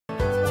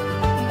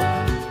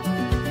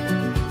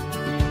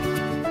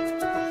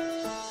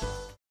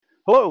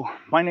Hello,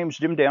 my name is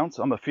Jim Downs.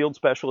 I'm a field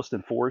specialist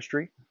in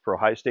forestry for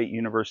Ohio State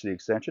University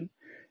Extension,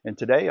 and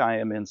today I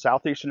am in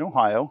southeastern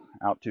Ohio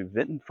out to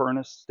Vinton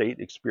Furnace State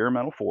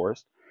Experimental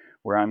Forest,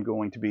 where I'm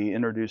going to be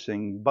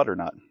introducing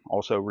butternut,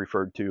 also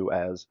referred to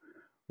as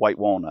white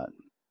walnut.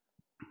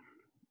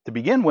 To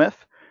begin with,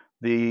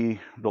 the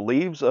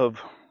leaves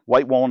of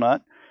white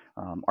walnut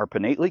are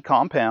pinnately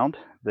compound.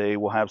 They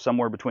will have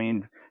somewhere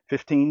between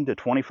 15 to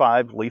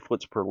 25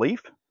 leaflets per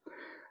leaf.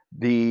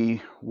 The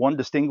one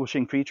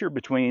distinguishing feature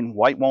between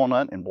white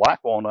walnut and black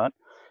walnut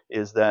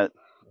is that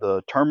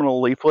the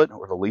terminal leaflet,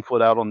 or the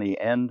leaflet out on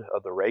the end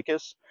of the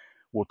rachis,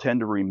 will tend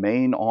to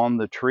remain on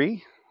the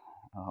tree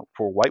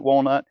for white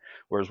walnut,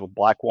 whereas with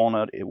black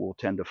walnut it will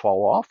tend to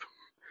fall off.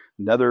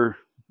 Another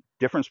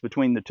difference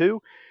between the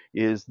two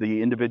is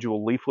the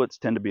individual leaflets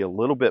tend to be a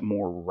little bit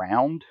more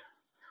round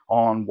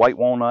on white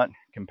walnut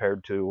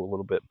compared to a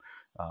little bit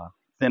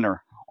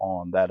thinner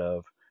on that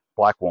of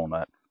black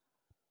walnut.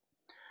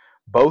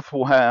 Both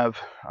will have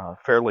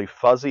fairly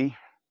fuzzy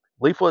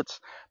leaflets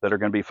that are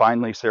going to be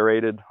finely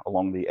serrated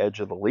along the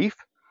edge of the leaf.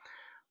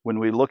 When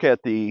we look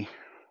at the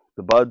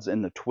buds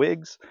and the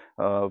twigs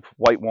of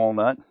white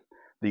walnut,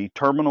 the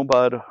terminal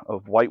bud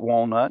of white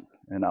walnut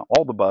and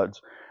all the buds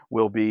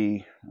will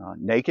be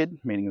naked,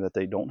 meaning that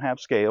they don't have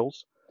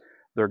scales.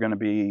 They're going to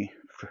be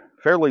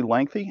fairly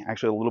lengthy,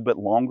 actually a little bit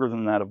longer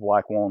than that of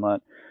black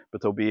walnut,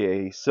 but they'll be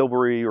a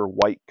silvery or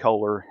white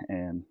color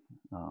and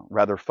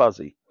rather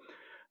fuzzy.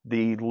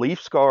 The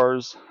leaf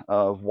scars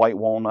of white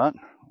walnut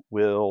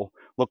will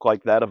look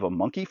like that of a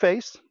monkey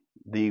face.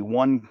 The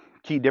one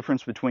key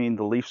difference between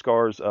the leaf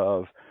scars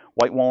of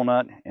white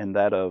walnut and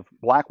that of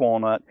black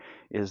walnut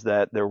is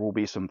that there will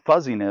be some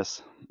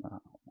fuzziness,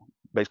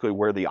 basically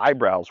where the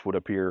eyebrows would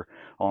appear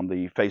on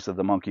the face of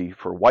the monkey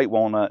for white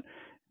walnut,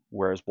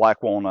 whereas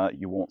black walnut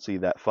you won't see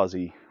that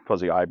fuzzy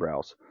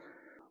eyebrows.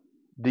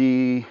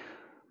 The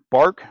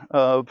bark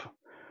of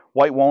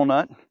white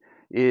walnut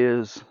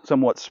is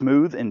somewhat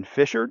smooth and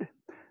fissured.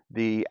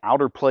 The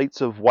outer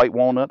plates of white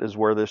walnut is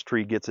where this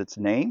tree gets its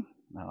name,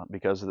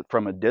 because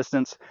from a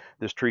distance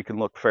this tree can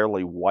look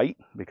fairly white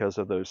because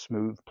of those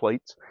smooth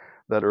plates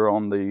that are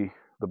on the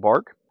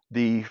bark.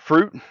 The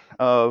fruit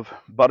of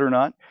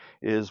butternut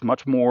is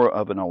much more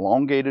of an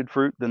elongated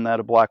fruit than that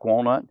of black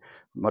walnut,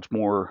 much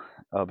more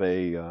of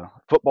a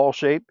football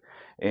shape,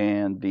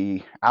 and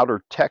the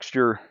outer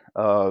texture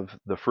of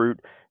the fruit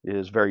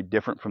is very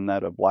different from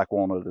that of black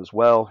walnut as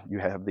well. You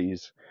have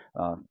these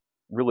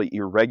really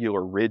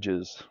irregular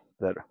ridges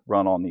that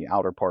run on the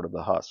outer part of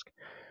the husk.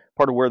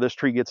 Part of where this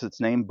tree gets its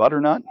name,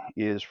 butternut,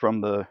 is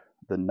from the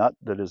nut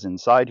that is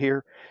inside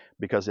here,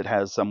 because it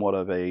has somewhat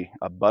of a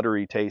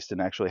buttery taste and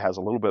actually has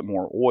a little bit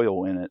more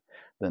oil in it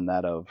than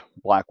that of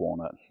black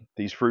walnut.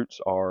 These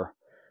fruits are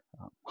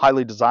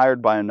highly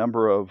desired by a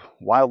number of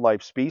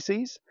wildlife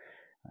species,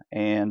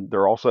 and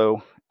they're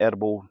also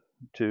edible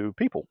to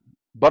people.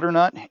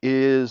 Butternut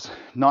is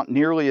not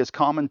nearly as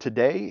common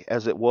today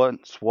as it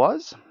once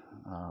was.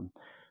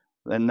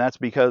 And that's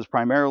because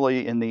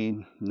primarily in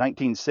the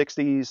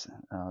 1960s,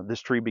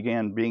 this tree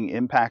began being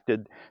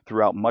impacted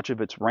throughout much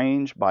of its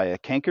range by a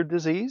canker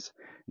disease.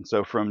 And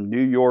so from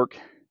New York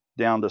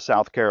down to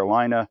South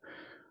Carolina,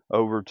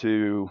 over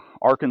to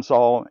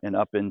Arkansas and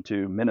up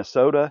into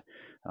Minnesota,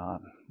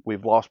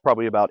 we've lost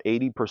probably about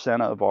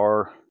 80% of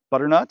our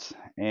butternuts.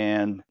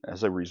 And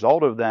as a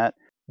result of that,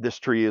 this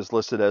tree is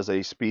listed as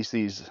a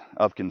species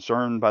of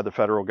concern by the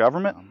federal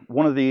government.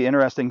 One of the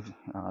interesting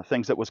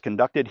things that was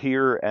conducted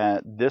here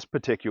at this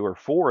particular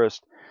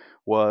forest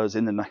was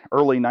in the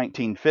early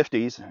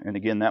 1950s, and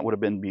again that would have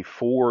been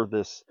before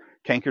this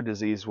canker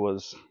disease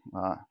was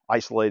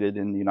isolated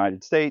in the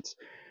United States.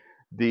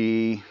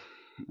 The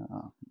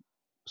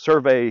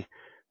survey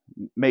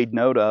made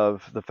note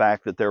of the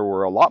fact that there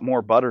were a lot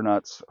more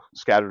butternuts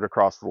scattered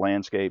across the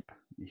landscape,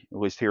 at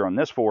least here on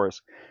this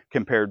forest,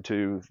 compared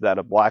to that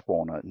of black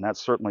walnut. And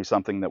that's certainly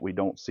something that we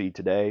don't see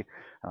today.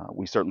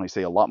 We certainly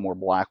see a lot more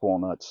black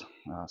walnuts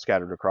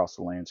scattered across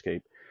the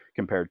landscape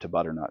compared to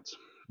butternuts.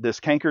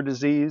 This canker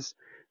disease,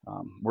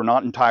 we're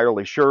not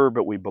entirely sure,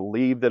 but we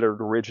believe that it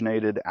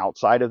originated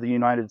outside of the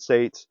United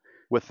States.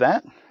 With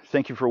that,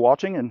 thank you for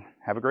watching and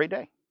have a great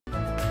day.